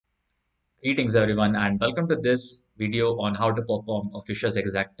Greetings everyone and welcome to this video on how to perform a Fisher's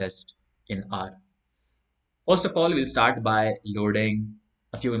exact test in R. First of all, we'll start by loading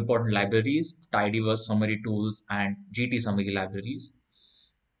a few important libraries, tidyverse summary tools and GT summary libraries,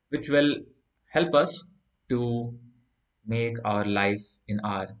 which will help us to make our life in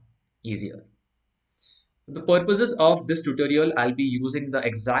R easier. For the purposes of this tutorial, I'll be using the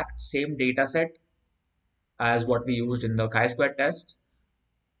exact same data set as what we used in the chi-square test,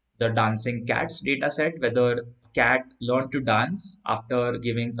 the dancing cats dataset, whether a cat learned to dance after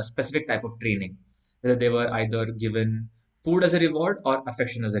giving a specific type of training, whether they were either given food as a reward or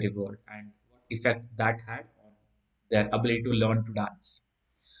affection as a reward, and what effect that had on their ability to learn to dance.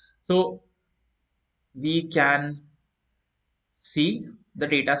 So we can see the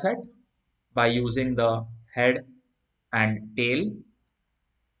dataset by using the head and tail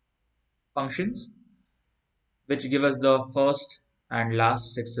functions, which give us the first and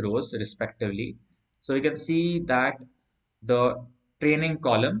last 6 rows respectively. So we can see that the training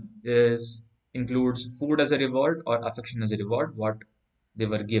column includes food as a reward or affection as a reward, what they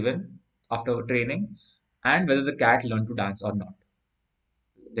were given after training, and whether the cat learned to dance or not,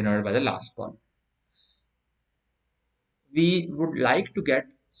 denoted by the last column. We would like to get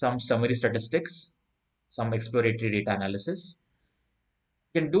some summary statistics, some exploratory data analysis.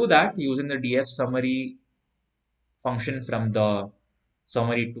 You can do that using the df summary function from the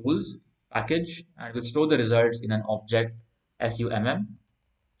summary tools package, and we'll store the results in an object SUMM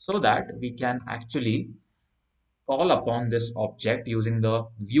so that we can actually call upon this object using the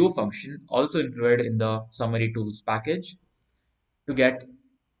view function also included in the summary tools package to get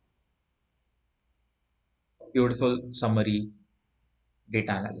beautiful summary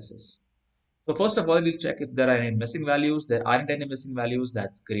data analysis. So first of all, we'll check if there are any missing values. There aren't any missing values.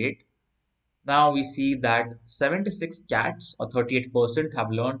 That's great. Now we see that 76 cats or 38% have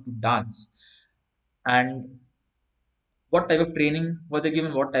learned to dance. And what type of training were they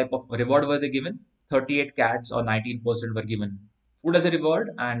given? What type of reward were they given? 38 cats or 19% were given food as a reward,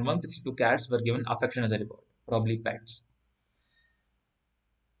 and 162 cats were given affection as a reward, probably pets.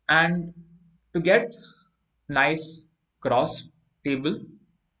 And to get nice cross table,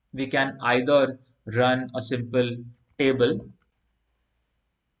 we can either run a simple table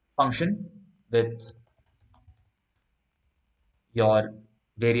function with your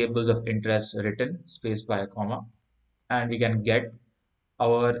variables of interest written space by a comma, and we can get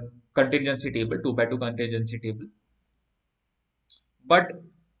our contingency table, 2 by 2 contingency table. But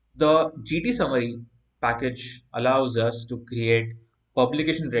the GT summary package allows us to create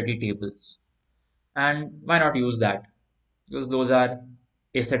publication ready tables. And why not use that? Because those are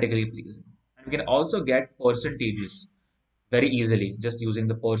aesthetically pleasing. And we can also get percentages very easily just using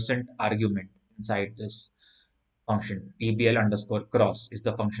the percent argument inside this function. TBL underscore cross is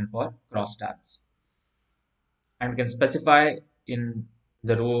the function for cross tabs. And we can specify in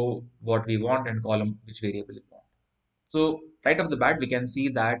the row what we want and column which variable we want. So right off the bat, we can see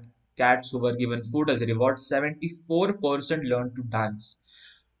that cats who were given food as a reward, 74% learned to dance,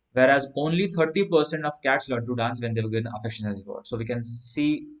 whereas only 30% of cats learn to dance when they were given affection as a reward. So we can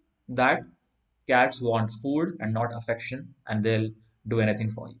see that cats want food and not affection, and they'll do anything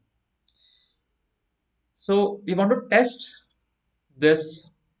for you. So we want to test this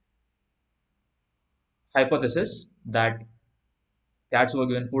hypothesis that cats who are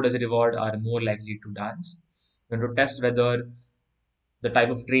given food as a reward are more likely to dance. We want to test whether the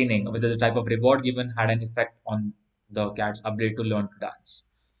type of training or whether the type of reward given had an effect on the cat's ability to learn to dance.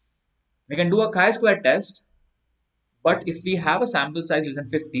 We can do a chi-square test, but if we have a sample size less than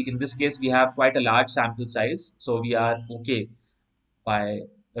 50, in this case we have quite a large sample size, so we are okay by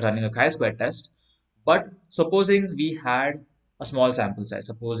running a chi-square test. But supposing we had a small sample size,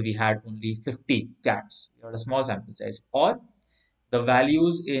 suppose we had only 50 cats, or a small sample size, or the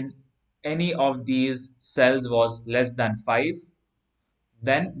values in any of these cells was less than 5,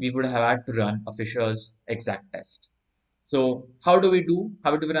 then we would have had to run a Fisher's exact test. So how do we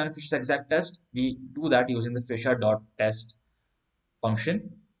run a Fisher's exact test? We do that using the fisher.test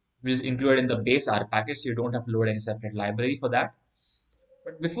function, which is included in the base R package, so you don't have to load any separate library for that.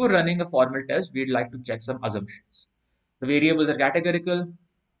 But before running a formal test, we'd like to check some assumptions. The variables are categorical,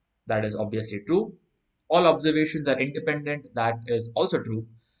 that is obviously true. All observations are independent, that is also true.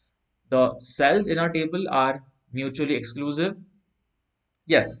 The cells in our table are mutually exclusive.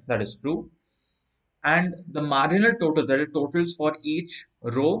 Yes, that is true. And the marginal totals, that is totals for each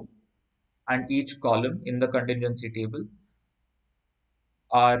row and each column in the contingency table,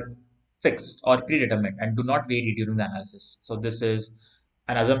 are fixed or predetermined and do not vary during the analysis. So this is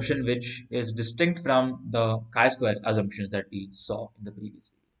an assumption which is distinct from the chi-square assumptions that we saw in the previous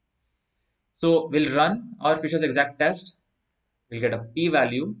video. So we'll run our Fisher's exact test. We'll get a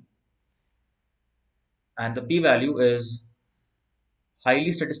p-value, and the p-value is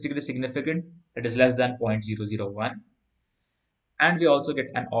highly statistically significant. It is less than 0.001. And we also get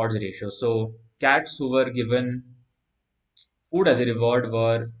an odds ratio. So cats who were given food as a reward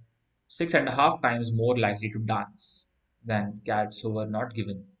were 6.5 times more likely to dance than cats who were not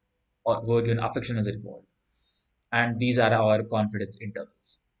given or who were given affection as a reward. And these are our confidence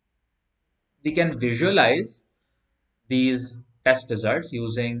intervals. We can visualize these test results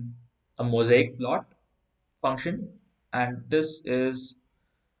using a mosaic plot function, and this is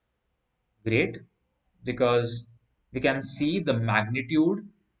great because we can see the magnitude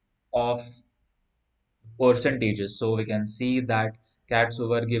of percentages. So we can see that cats who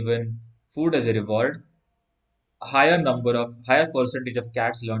were given food as a reward, a higher percentage of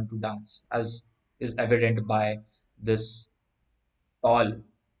cats learn to dance, as is evident by this tall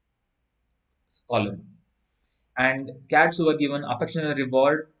column. And cats who were given affection as a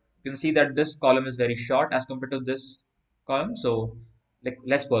reward, you can see that this column is very short as compared to this column. So like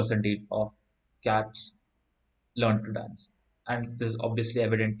less percentage of cats learn to dance. And this is obviously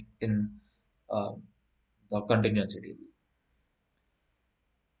evident in uh, the contingency table.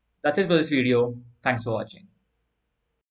 That's it for this video. Thanks for watching.